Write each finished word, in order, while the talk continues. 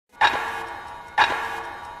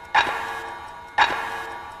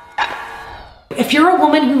if you're a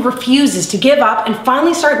woman who refuses to give up and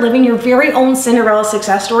finally start living your very own Cinderella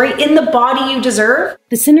success story in the body you deserve,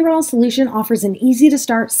 the Cinderella Solution offers an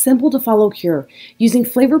easy-to-start, simple-to-follow cure using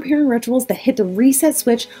flavor-pairing rituals that hit the reset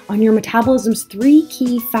switch on your metabolism's 3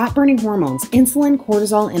 key fat-burning hormones, insulin,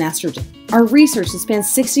 cortisol, and estrogen. Our research that spans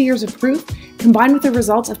 60 years of proof, combined with the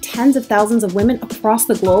results of tens of thousands of women across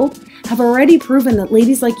the globe, have already proven that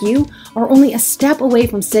ladies like you are only a step away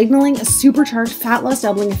from signaling a supercharged fat loss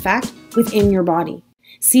doubling effect within your body.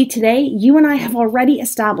 See, today, you and I have already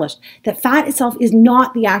established that fat itself is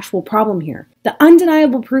not the actual problem here. The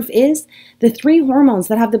undeniable proof is the 3 hormones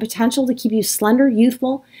that have the potential to keep you slender,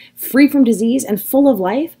 youthful, free from disease, and full of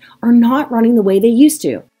life are not running the way they used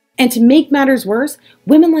to. And to make matters worse,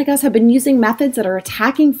 women like us have been using methods that are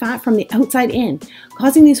attacking fat from the outside in,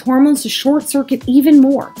 causing these hormones to short circuit even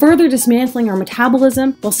more, further dismantling our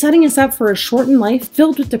metabolism while setting us up for a shortened life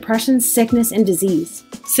filled with depression, sickness, and disease.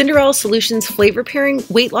 Cinderella Solutions flavor pairing,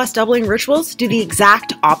 weight loss doubling rituals do the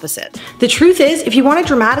exact opposite. The truth is, if you want to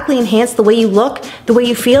dramatically enhance the way you look, the way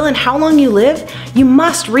you feel, and how long you live, you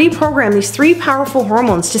must reprogram these 3 powerful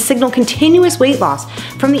hormones to signal continuous weight loss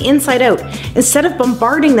from the inside out, instead of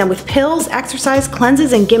bombarding them with pills, exercise,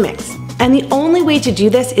 cleanses, and gimmicks. And the only way to do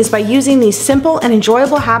this is by using these simple and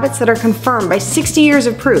enjoyable habits that are confirmed by 60 years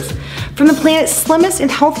of proof from the planet's slimmest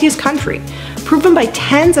and healthiest country, proven by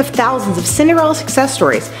tens of thousands of Cinderella success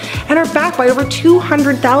stories, and are backed by over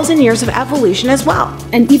 200,000 years of evolution as well.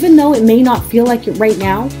 And even though it may not feel like it right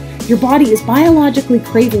now, your body is biologically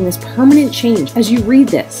craving this permanent change as you read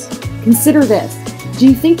this. Consider this. Do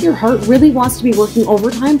you think your heart really wants to be working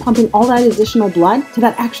overtime, pumping all that additional blood to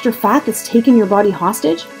that extra fat that's taking your body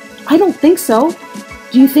hostage? I don't think so.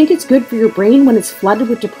 Do you think it's good for your brain when it's flooded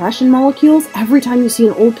with depression molecules every time you see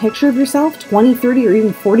an old picture of yourself 20, 30, or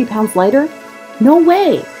even 40 pounds lighter? No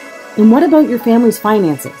way. And what about your family's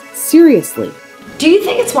finances? Seriously. Do you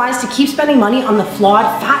think it's wise to keep spending money on the flawed,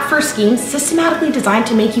 fat-first schemes systematically designed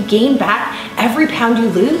to make you gain back every pound you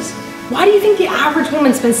lose? Why do you think the average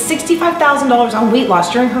woman spends $65,000 on weight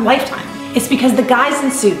loss during her lifetime? It's because the guys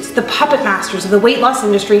in suits, the puppet masters of the weight loss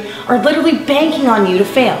industry, are literally banking on you to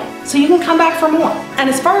fail, so you can come back for more. And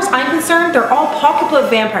as far as I'm concerned, they're all pocketbook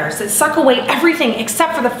vampires that suck away everything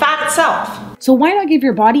except for the fat itself. So why not give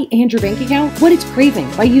your body and your bank account what it's craving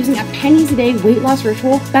by using a pennies a day weight loss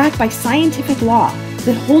ritual backed by scientific law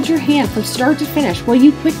that holds your hand from start to finish while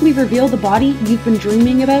you quickly reveal the body you've been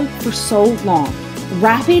dreaming about for so long.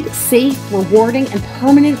 Rapid, safe, rewarding, and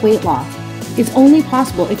permanent weight loss is only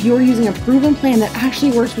possible if you're using a proven plan that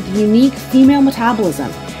actually works with unique female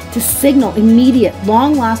metabolism to signal immediate,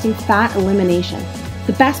 long-lasting fat elimination.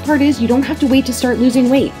 The best part is you don't have to wait to start losing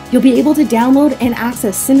weight. You'll be able to download and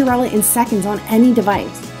access Cinderella in seconds on any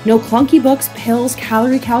device. No clunky books, pills,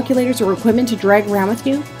 calorie calculators, or equipment to drag around with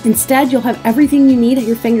you. Instead, you'll have everything you need at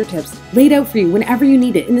your fingertips, laid out for you whenever you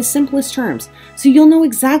need it in the simplest terms, so you'll know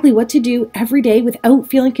exactly what to do every day without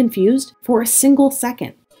feeling confused for a single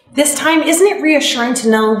second. This time, isn't it reassuring to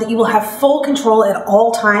know that you will have full control at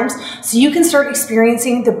all times so you can start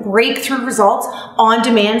experiencing the breakthrough results on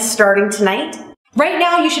demand starting tonight? Right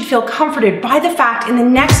now, you should feel comforted by the fact in the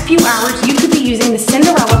next few hours you could be using the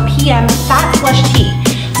Cinderella PM Fat Flush Tea,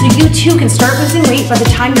 so you too can start losing weight by the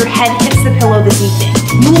time your head hits the pillow this evening.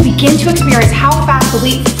 You will begin to experience how fast the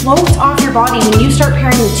weight floats off your body when you start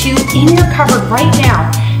pairing the 2 in your cupboard right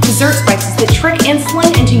now, dessert spices that trick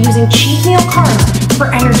insulin into using cheat meal carbs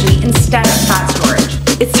for energy instead of fat storage.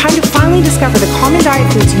 It's time to finally discover the common diet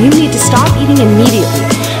foods you need to stop eating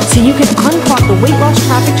immediately so you can unclog the weight loss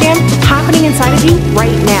traffic jam happening inside of you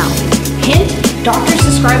right now. Hint, doctors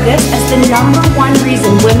describe this as the #1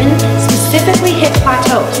 reason women specifically hit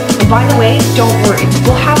plateaus. And by the way, don't worry,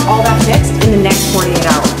 we'll have all that fixed in the next 48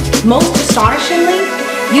 hours. Most astonishingly,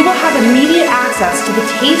 you will have immediate access to the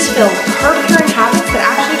taste-filled, carb-curing habits that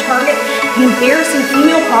actually target the embarrassing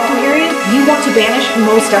female problem areas you want to banish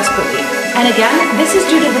most desperately. And again, this is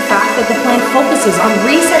due to the fact that the plan focuses on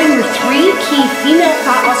resetting your 3 key female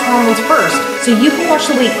fat loss hormones first, so you can watch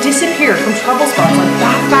the weight disappear from trouble spots like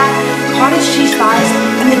back fat, cottage cheese thighs,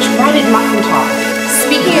 and the dreaded muffin top.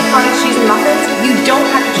 Speaking of cottage cheese and muffins, you don't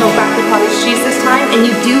have to choke back the cottage cheese this time, and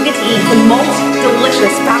you do get to eat the most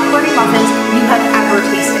delicious fat-burning muffins you have ever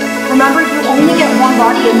tasted. Remember, you only get one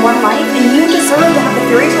body and one life, and you deserve to have the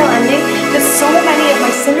fairy tale ending that so many of my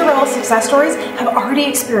Cinderella success stories have already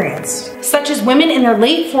experienced. Such as women in their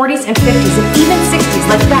late 40s and 50s and even 60s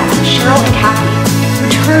like Beth, Cheryl, and Kathy, who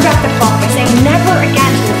turned back the clock by saying never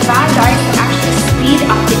again to the fad diets that actually speed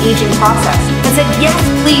up the aging process, and said yes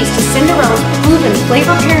please to Cinderella's proven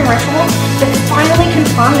flavor pairing ritual that finally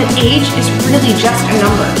confirmed that age is really just a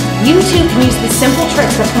number. You too can use the simple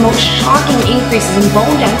tricks that promote shocking increases in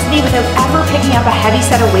bone density without ever picking up a heavy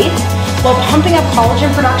set of weights, while pumping up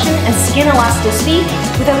collagen production and skin elasticity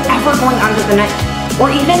without ever going under the knife. Or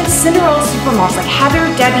even Cinderella supermodels like Heather,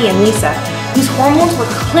 Debbie, and Lisa, whose hormones were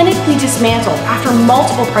clinically dismantled after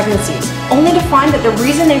multiple pregnancies, only to find that the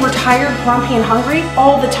reason they were tired, grumpy, and hungry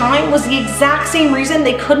all the time was the exact same reason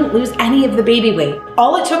they couldn't lose any of the baby weight.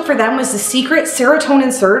 All it took for them was the secret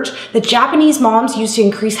serotonin surge that Japanese moms use to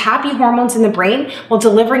increase happy hormones in the brain while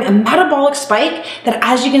delivering a metabolic spike that,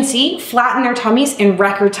 as you can see, flattened their tummies in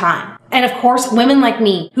record time. And of course, women like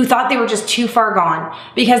me, who thought they were just too far gone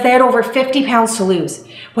because they had over 50 pounds to lose.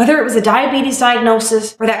 Whether it was a diabetes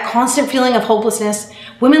diagnosis or that constant feeling of hopelessness,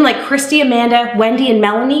 women like Christy, Amanda, Wendy, and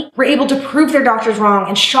Melanie were able to prove their doctors wrong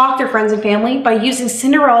and shock their friends and family by using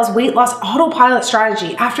Cinderella's weight loss autopilot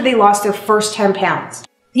strategy after they lost their first 10 pounds.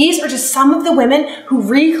 These are just some of the women who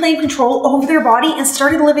reclaimed control over their body and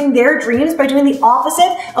started living their dreams by doing the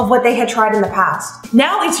opposite of what they had tried in the past.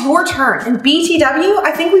 Now it's your turn, and BTW,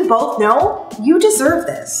 I think we both know you deserve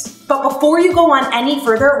this. But before you go on any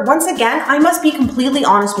further, once again, I must be completely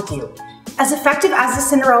honest with you. As effective as the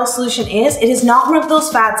Cinderella Solution is, it is not one of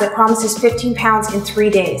those fads that promises 15 pounds in 3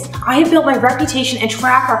 days. I have built my reputation and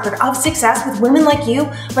track record of success with women like you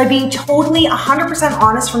by being totally 100%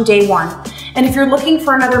 honest from day one. And if you're looking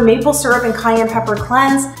for another maple syrup and cayenne pepper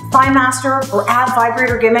cleanse, thigh master, or ab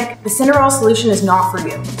vibrator gimmick, the Cinderella Solution is not for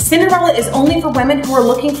you. Cinderella is only for women who are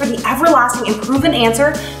looking for the everlasting and proven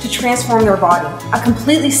answer to transform their body. A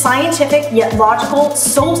completely scientific yet logical,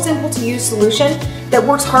 so simple to use solution that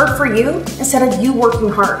works hard for you instead of you working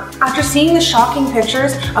hard. After seeing the shocking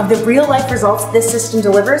pictures of the real life results this system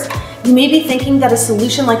delivers, you may be thinking that a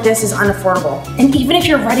solution like this is unaffordable. And even if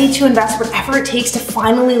you're ready to invest whatever it takes to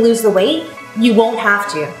finally lose the weight, you won't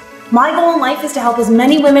have to. My goal in life is to help as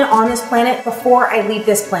many women on this planet before I leave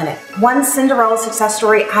this planet, one Cinderella success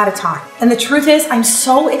story at a time. And the truth is, I'm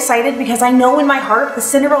so excited because I know in my heart the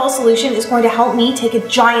Cinderella Solution is going to help me take a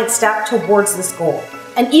giant step towards this goal.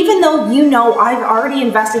 And even though you know I've already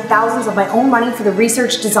invested thousands of my own money for the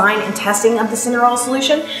research, design, and testing of the Cinderella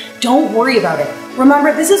Solution, don't worry about it.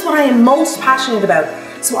 Remember, this is what I am most passionate about,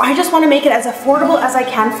 so I just want to make it as affordable as I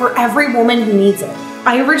can for every woman who needs it.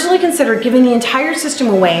 I originally considered giving the entire system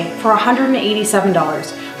away for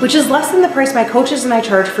 $187, which is less than the price my coaches and I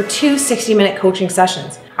charge for 2 60-minute coaching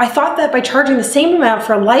sessions. I thought that by charging the same amount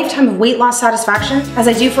for a lifetime of weight loss satisfaction as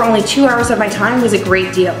I do for only 2 hours of my time was a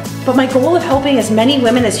great deal. But my goal of helping as many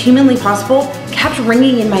women as humanly possible kept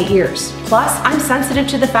ringing in my ears. Plus, I'm sensitive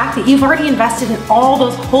to the fact that you've already invested in all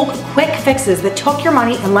those hope quick fixes that took your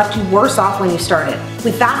money and left you worse off when you started.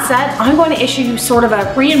 With that said, I'm going to issue you sort of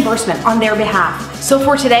a reimbursement on their behalf. So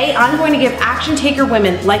for today, I'm going to give action taker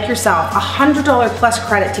women like yourself a $100 plus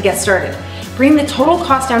credit to get started, bringing the total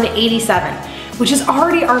cost down to $87, which is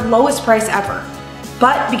already our lowest price ever.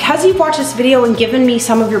 But because you've watched this video and given me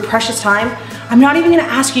some of your precious time, I'm not even going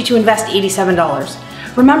to ask you to invest $87.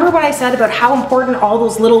 Remember what I said about how important all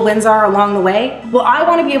those little wins are along the way? Well, I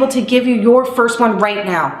want to be able to give you your first one right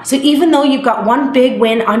now. So even though you've got one big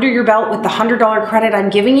win under your belt with the $100 credit I'm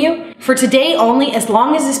giving you, for today only, as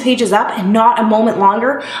long as this page is up and not a moment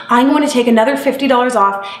longer, I'm going to take another $50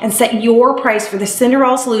 off and set your price for the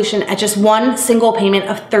Cinderella Solution at just one single payment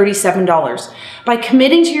of $37. By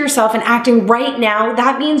committing to yourself and acting right now,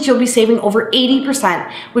 that means you'll be saving over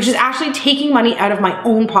 80%, which is actually taking money out of my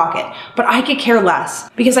own pocket. But I could care less,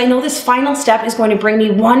 because I know this final step is going to bring me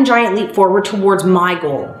one giant leap forward towards my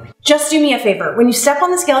goal. Just do me a favor. When you step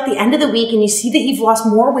on the scale at the end of the week and you see that you've lost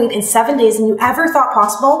more weight in 7 days than you ever thought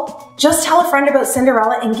possible, just tell a friend about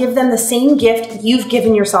Cinderella and give them the same gift you've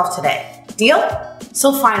given yourself today. Deal?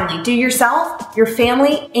 So finally, do yourself, your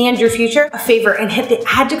family, and your future a favor and hit the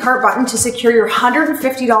Add to Cart button to secure your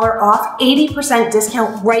 $150 off 80%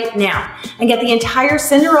 discount right now and get the entire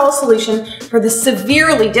Cinderella Solution for the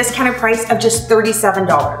severely discounted price of just $37.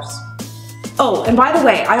 Oh, and by the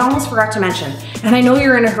way, I almost forgot to mention, and I know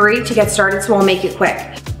you're in a hurry to get started, so I'll make it quick.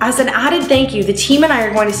 As an added thank you, the team and I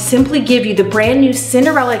are going to simply give you the brand new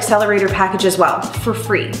Cinderella Accelerator package as well, for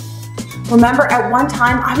free. Remember, at one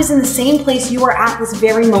time, I was in the same place you are at this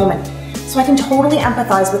very moment, so I can totally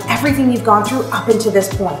empathize with everything you've gone through up until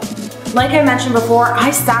this point. Like I mentioned before,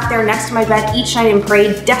 I sat there next to my bed each night and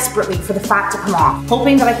prayed desperately for the fat to come off,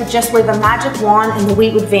 hoping that I could just wave a magic wand and the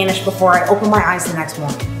weight would vanish before I opened my eyes the next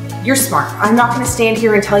morning. You're smart. I'm not going to stand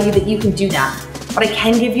here and tell you that you can do that, but I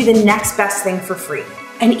can give you the next best thing for free.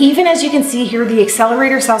 And even as you can see here, the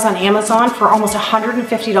accelerator sells on Amazon for almost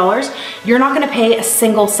 $150. You're not gonna pay a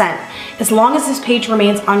single cent as long as this page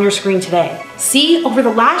remains on your screen today. See, over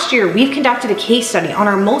the last year, we've conducted a case study on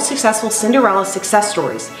our most successful Cinderella success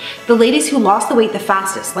stories. The ladies who lost the weight the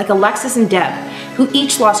fastest, like Alexis and Deb, who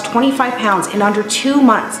each lost 25 pounds in under 2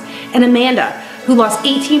 months, and Amanda, who lost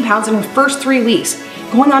 18 pounds in her first 3 weeks,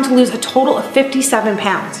 going on to lose a total of 57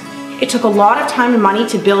 pounds. It took a lot of time and money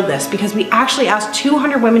to build this because we actually asked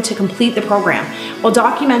 200 women to complete the program while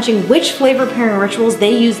documenting which flavor pairing rituals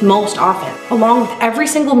they used most often, along with every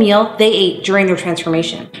single meal they ate during their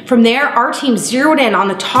transformation. From there, our team zeroed in on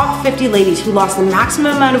the top 50 ladies who lost the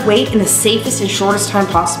maximum amount of weight in the safest and shortest time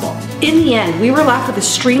possible. In the end, we were left with a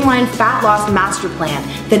streamlined fat loss master plan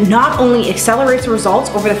that not only accelerates results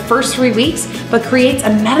over the first 3 weeks, but creates a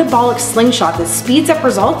metabolic slingshot that speeds up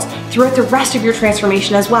results throughout the rest of your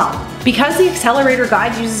transformation as well. Because the Accelerator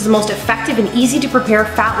Guide uses the most effective and easy to prepare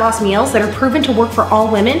fat loss meals that are proven to work for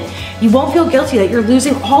all women, you won't feel guilty that you're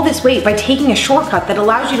losing all this weight by taking a shortcut that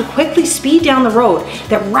allows you to quickly speed down the road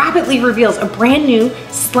that rapidly reveals a brand new,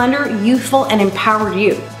 slender, youthful, and empowered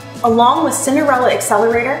you. Along with Cinderella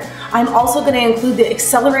Accelerator, I'm also going to include the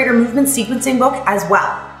Accelerator Movement Sequencing book as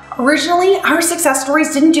well. Originally, our success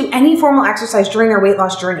stories didn't do any formal exercise during their weight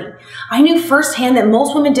loss journey. I knew firsthand that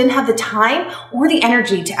most women didn't have the time or the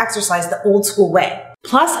energy to exercise the old school way.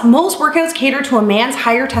 Plus, most workouts cater to a man's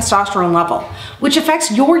higher testosterone level, which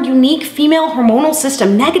affects your unique female hormonal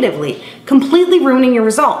system negatively, completely ruining your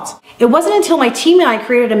results. It wasn't until my team and I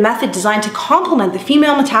created a method designed to complement the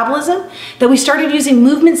female metabolism that we started using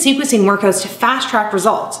movement sequencing workouts to fast-track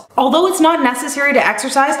results. Although it's not necessary to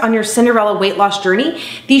exercise on your Cinderella weight loss journey,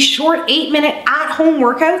 these short 8-minute at-home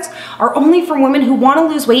workouts are only for women who want to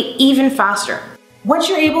lose weight even faster. Once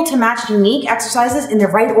you're able to match unique exercises in the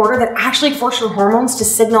right order that actually force your hormones to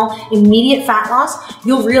signal immediate fat loss,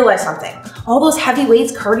 you'll realize something. All those heavy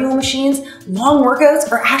weights, cardio machines, long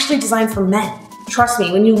workouts are actually designed for men. Trust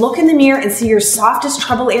me, when you look in the mirror and see your softest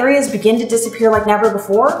trouble areas begin to disappear like never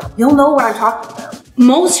before, you'll know what I'm talking about.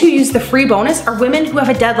 Most who use the free bonus are women who have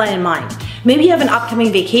a deadline in mind. Maybe you have an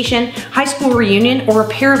upcoming vacation, high school reunion, or a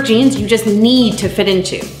pair of jeans you just need to fit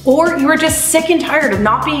into. Or you are just sick and tired of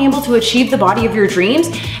not being able to achieve the body of your dreams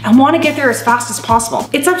and want to get there as fast as possible.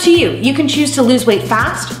 It's up to you. You can choose to lose weight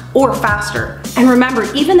fast or faster. And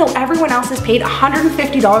remember, even though everyone else has paid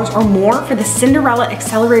 $150 or more for the Cinderella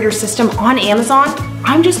Accelerator system on Amazon,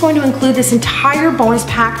 I'm just going to include this entire bonus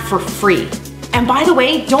pack for free. And by the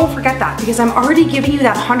way, don't forget that because I'm already giving you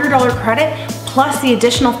that $100 credit plus the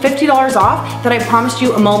additional $50 off that I promised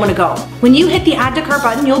you a moment ago. When you hit the add to cart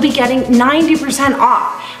button, you'll be getting 90%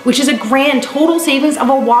 off, which is a grand total savings of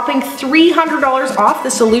a whopping $300 off the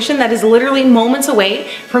solution that is literally moments away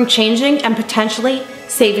from changing and potentially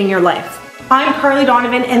saving your life. I'm Carly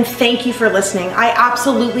Donovan and thank you for listening. I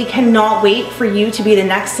absolutely cannot wait for you to be the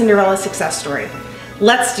next Cinderella success story.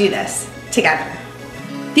 Let's do this together.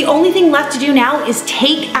 The only thing left to do now is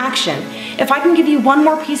take action. If I can give you one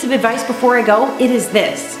more piece of advice before I go, it is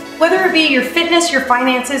this. Whether it be your fitness, your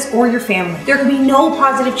finances, or your family, there can be no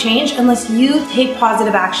positive change unless you take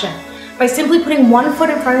positive action. By simply putting one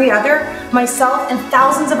foot in front of the other, myself and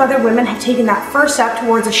thousands of other women have taken that first step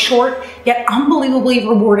towards a short yet unbelievably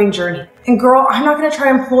rewarding journey. And girl, I'm not gonna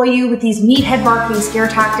try to employ you with these meathead marketing scare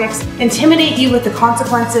tactics, intimidate you with the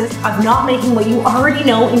consequences of not making what you already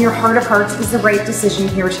know in your heart of hearts is the right decision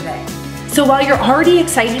here today. So while you're already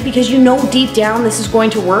excited because you know deep down this is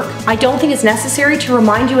going to work, I don't think it's necessary to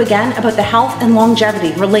remind you again about the health and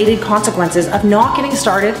longevity related consequences of not getting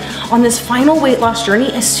started on this final weight loss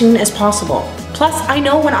journey as soon as possible. Plus, I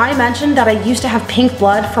know when I mentioned that I used to have pink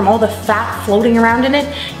blood from all the fat floating around in it,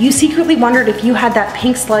 you secretly wondered if you had that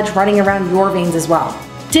pink sludge running around your veins as well,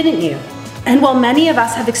 didn't you? And while many of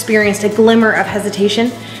us have experienced a glimmer of hesitation,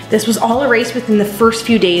 this was all erased within the first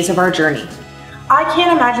few days of our journey. I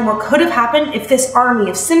can't imagine what could have happened if this army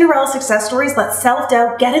of Cinderella success stories let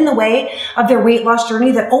self-doubt get in the way of their weight loss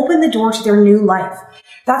journey that opened the door to their new life.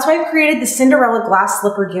 That's why I've created the Cinderella Glass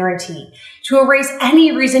Slipper Guarantee, to erase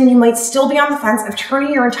any reason you might still be on the fence of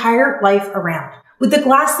turning your entire life around. With the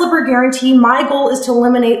Glass Slipper Guarantee, my goal is to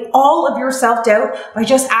eliminate all of your self-doubt by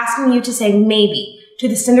just asking you to say maybe to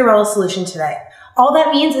the Cinderella solution today. All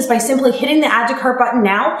that means is by simply hitting the add to cart button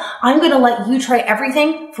now, I'm going to let you try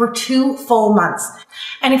everything for 2 full months.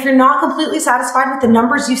 And if you're not completely satisfied with the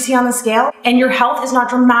numbers you see on the scale and your health is not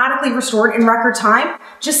dramatically restored in record time,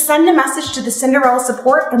 just send a message to the Cinderella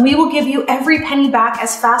support and we will give you every penny back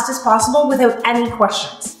as fast as possible without any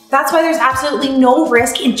questions. That's why there's absolutely no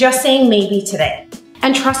risk in just saying maybe today.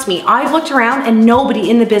 And trust me, I've looked around and nobody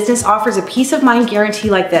in the business offers a peace of mind guarantee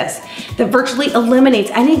like this that virtually eliminates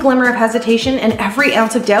any glimmer of hesitation and every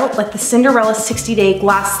ounce of doubt like the Cinderella 60-day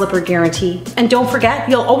glass slipper guarantee. And don't forget,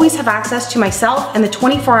 you'll always have access to myself and the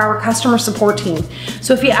 24-hour customer support team.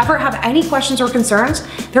 So if you ever have any questions or concerns,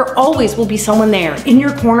 there always will be someone there in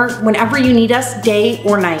your corner whenever you need us, day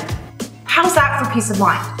or night. How's that for peace of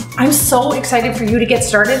mind? I'm so excited for you to get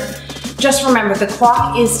started. Just remember, the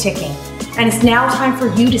clock is ticking. And it's now time for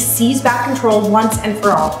you to seize back control once and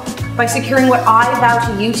for all by securing what I vow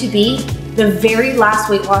to you to be the very last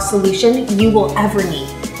weight loss solution you will ever need.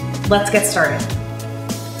 Let's get started.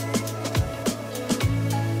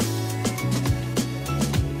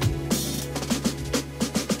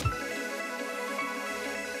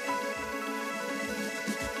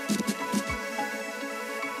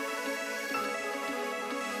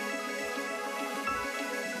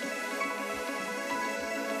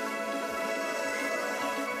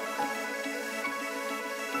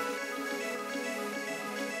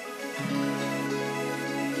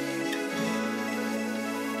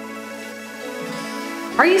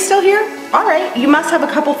 Are you still here? All right, you must have a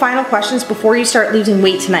couple final questions before you start losing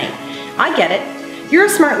weight tonight. I get it. You're a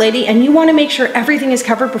smart lady and you want to make sure everything is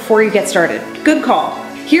covered before you get started. Good call.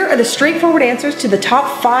 Here are the straightforward answers to the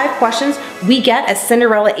top 5 questions we get at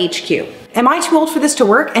Cinderella HQ. Am I too old for this to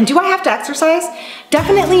work, and do I have to exercise?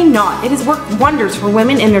 Definitely not. It has worked wonders for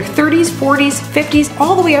women in their 30s, 40s, 50s,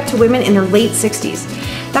 all the way up to women in their late 60s.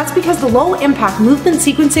 That's because the low impact movement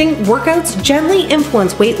sequencing workouts gently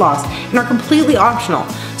influence weight loss and are completely optional,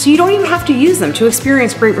 so you don't even have to use them to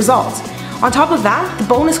experience great results. On top of that, the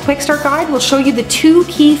bonus quick start guide will show you the 2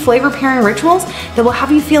 key flavor pairing rituals that will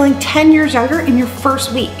have you feeling 10 years younger in your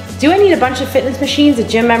first week. Do I need a bunch of fitness machines, a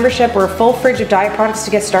gym membership, or a full fridge of diet products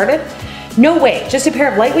to get started? No way, just a pair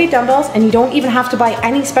of lightweight dumbbells, and you don't even have to buy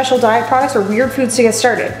any special diet products or weird foods to get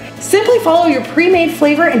started. Simply follow your pre-made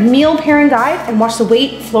flavor and meal pairing guide and watch the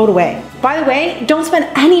weight float away. By the way, don't spend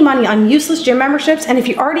any money on useless gym memberships, and if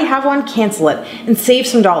you already have one, cancel it and save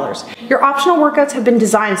some dollars. Your optional workouts have been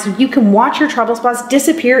designed so you can watch your trouble spots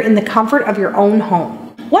disappear in the comfort of your own home.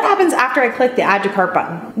 What happens after I click the Add to Cart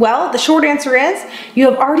button? Well, the short answer is you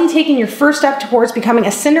have already taken your first step towards becoming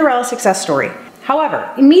a Cinderella success story.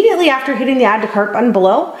 However, immediately after hitting the Add to Cart button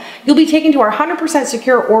below, you'll be taken to our 100%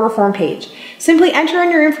 secure order form page. Simply enter in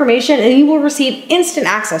your information and you will receive instant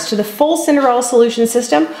access to the full Cinderella Solution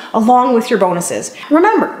System along with your bonuses.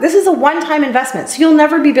 Remember, this is a one-time investment, so you'll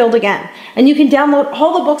never be billed again. And you can download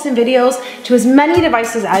all the books and videos to as many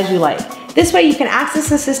devices as you like. This way you can access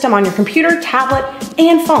the system on your computer, tablet,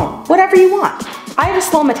 and phone, whatever you want. I have a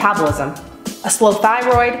slow metabolism, a slow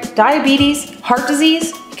thyroid, diabetes, heart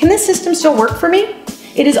disease. Can this system still work for me?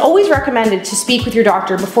 It is always recommended to speak with your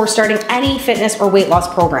doctor before starting any fitness or weight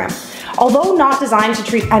loss program. Although not designed to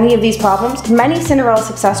treat any of these problems, many Cinderella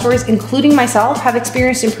success stories, including myself, have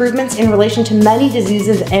experienced improvements in relation to many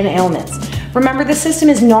diseases and ailments. Remember, this system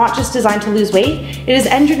is not just designed to lose weight, it is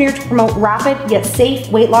engineered to promote rapid yet safe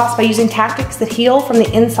weight loss by using tactics that heal from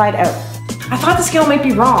the inside out. I thought the scale might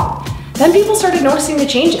be wrong. Then people started noticing the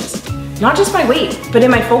changes. Not just my weight, but in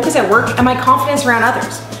my focus at work and my confidence around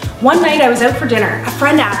others. One night I was out for dinner. A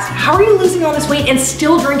friend asked, "How are you losing all this weight and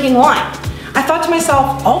still drinking wine?" I thought to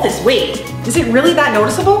myself, all this weight, is it really that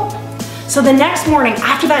noticeable? So the next morning,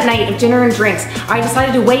 after that night of dinner and drinks, I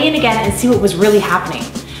decided to weigh in again and see what was really happening.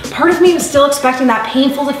 Part of me was still expecting that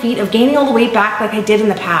painful defeat of gaining all the weight back like I did in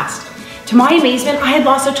the past. To my amazement, I had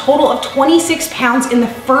lost a total of 26 pounds in the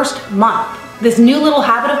first month. This new little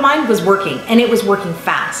habit of mine was working, and it was working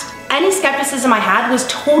fast. Any skepticism I had was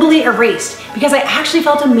totally erased because I actually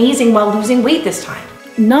felt amazing while losing weight this time.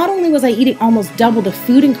 Not only was I eating almost double the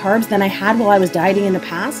food and carbs than I had while I was dieting in the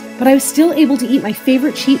past, but I was still able to eat my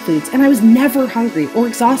favorite cheat foods, and I was never hungry or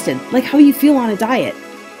exhausted, like how you feel on a diet.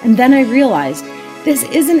 And then I realized, this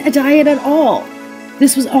isn't a diet at all.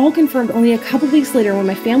 This was all confirmed only a couple weeks later when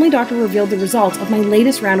my family doctor revealed the results of my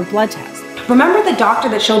latest round of blood tests. Remember the doctor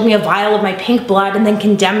that showed me a vial of my pink blood and then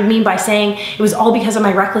condemned me by saying it was all because of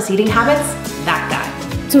my reckless eating habits? That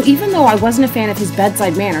guy. So even though I wasn't a fan of his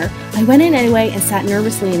bedside manner, I went in anyway and sat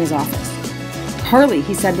nervously in his office. "Carly,"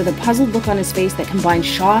 he said with a puzzled look on his face that combined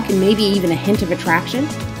shock and maybe even a hint of attraction.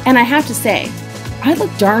 And I have to say, I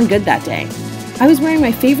looked darn good that day. I was wearing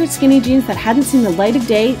my favorite skinny jeans that hadn't seen the light of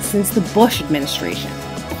day since the Bush administration.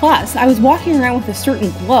 Plus, I was walking around with a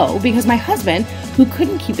certain glow because my husband, who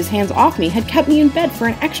couldn't keep his hands off me, had kept me in bed for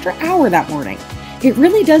an extra hour that morning. It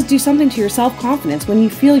really does do something to your self-confidence when you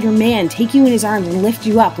feel your man take you in his arms and lift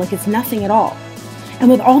you up like it's nothing at all. And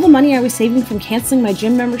with all the money I was saving from canceling my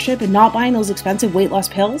gym membership and not buying those expensive weight loss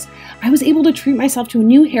pills, I was able to treat myself to a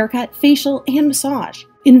new haircut, facial, and massage.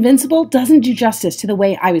 Invincible doesn't do justice to the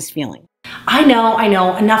way I was feeling. I know,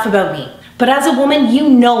 enough about me. But as a woman, you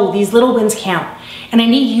know these little wins count. And I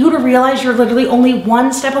need you to realize you're literally only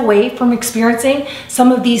one step away from experiencing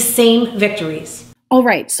some of these same victories.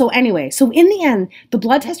 Alright, so in the end, the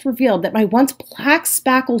blood test revealed that my once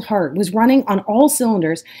plaque-spackled heart was running on all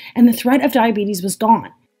cylinders and the threat of diabetes was gone.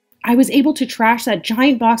 I was able to trash that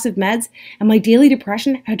giant box of meds, and my daily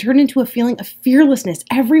depression had turned into a feeling of fearlessness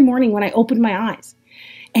every morning when I opened my eyes.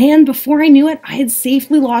 And before I knew it, I had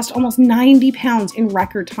safely lost almost 90 pounds in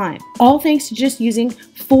record time. All thanks to just using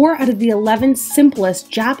 4 out of the 11 simplest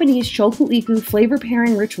Japanese shoku-iku flavor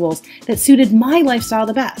pairing rituals that suited my lifestyle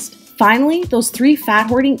the best. Finally, those 3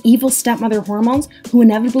 fat-hoarding evil stepmother hormones who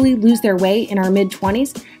inevitably lose their way in our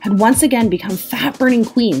mid-20s had once again become fat-burning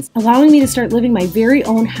queens, allowing me to start living my very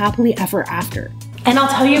own happily ever after. And I'll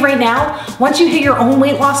tell you right now, once you hit your own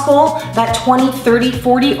weight loss goal, that 20, 30,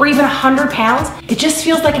 40, or even 100 pounds, it just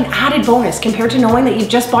feels like an added bonus compared to knowing that you've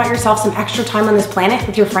just bought yourself some extra time on this planet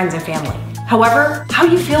with your friends and family. However, how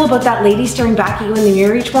you feel about that lady staring back at you in the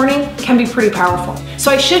mirror each morning can be pretty powerful.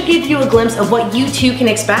 So I should give you a glimpse of what you too can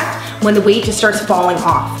expect when the weight just starts falling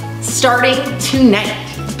off. Starting tonight.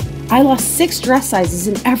 I lost 6 dress sizes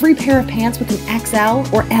and every pair of pants with an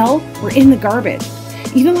XL or L were in the garbage.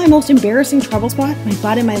 Even my most embarrassing trouble spot, my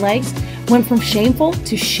butt and my legs, went from shameful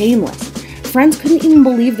to shameless. Friends couldn't even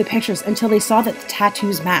believe the pictures until they saw that the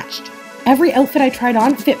tattoos matched. Every outfit I tried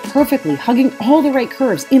on fit perfectly, hugging all the right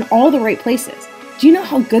curves in all the right places. Do you know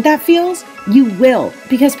how good that feels? You will,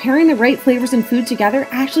 because pairing the right flavors and food together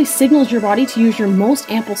actually signals your body to use your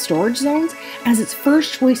most ample storage zones as its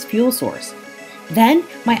first choice fuel source. Then,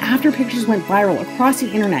 my after pictures went viral across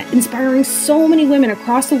the internet, inspiring so many women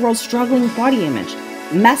across the world struggling with body image.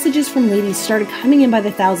 Messages from ladies started coming in by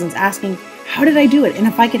the thousands asking, how did I do it and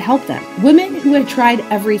if I could help them? Women who had tried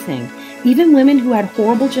everything. Even women who had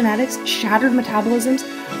horrible genetics, shattered metabolisms,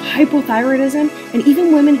 hypothyroidism, and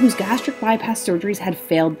even women whose gastric bypass surgeries had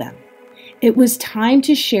failed them. It was time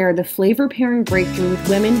to share the flavor pairing breakthrough with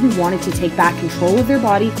women who wanted to take back control of their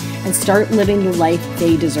body and start living the life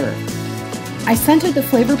they deserve. I sent out the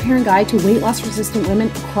flavor pairing guide to weight loss resistant women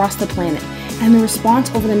across the planet, and the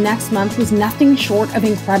response over the next month was nothing short of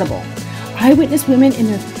incredible. I witnessed women in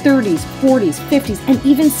their 30s, 40s, 50s, and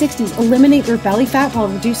even 60s eliminate their belly fat while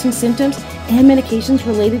reducing symptoms and medications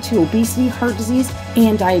related to obesity, heart disease,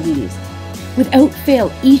 and diabetes. Without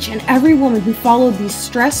fail, each and every woman who followed these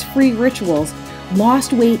stress-free rituals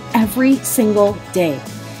lost weight every single day.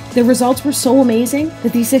 The results were so amazing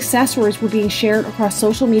that these success stories were being shared across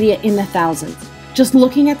social media in the thousands. Just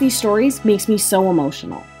looking at these stories makes me so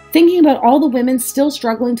emotional. Thinking about all the women still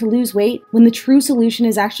struggling to lose weight when the true solution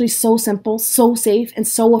is actually so simple, so safe, and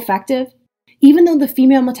so effective. Even though the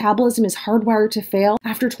female metabolism is hardwired to fail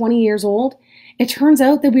after 20 years old, it turns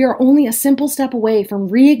out that we are only a simple step away from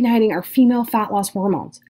reigniting our female fat loss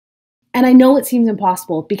hormones. And I know it seems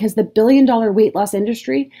impossible because the billion-dollar weight loss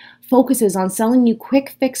industry focuses on selling you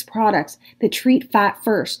quick fix products that treat fat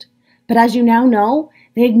first. But as you now know,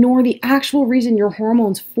 they ignore the actual reason your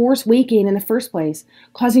hormones force weight gain in the first place,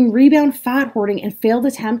 causing rebound fat hoarding and failed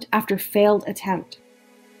attempt after failed attempt.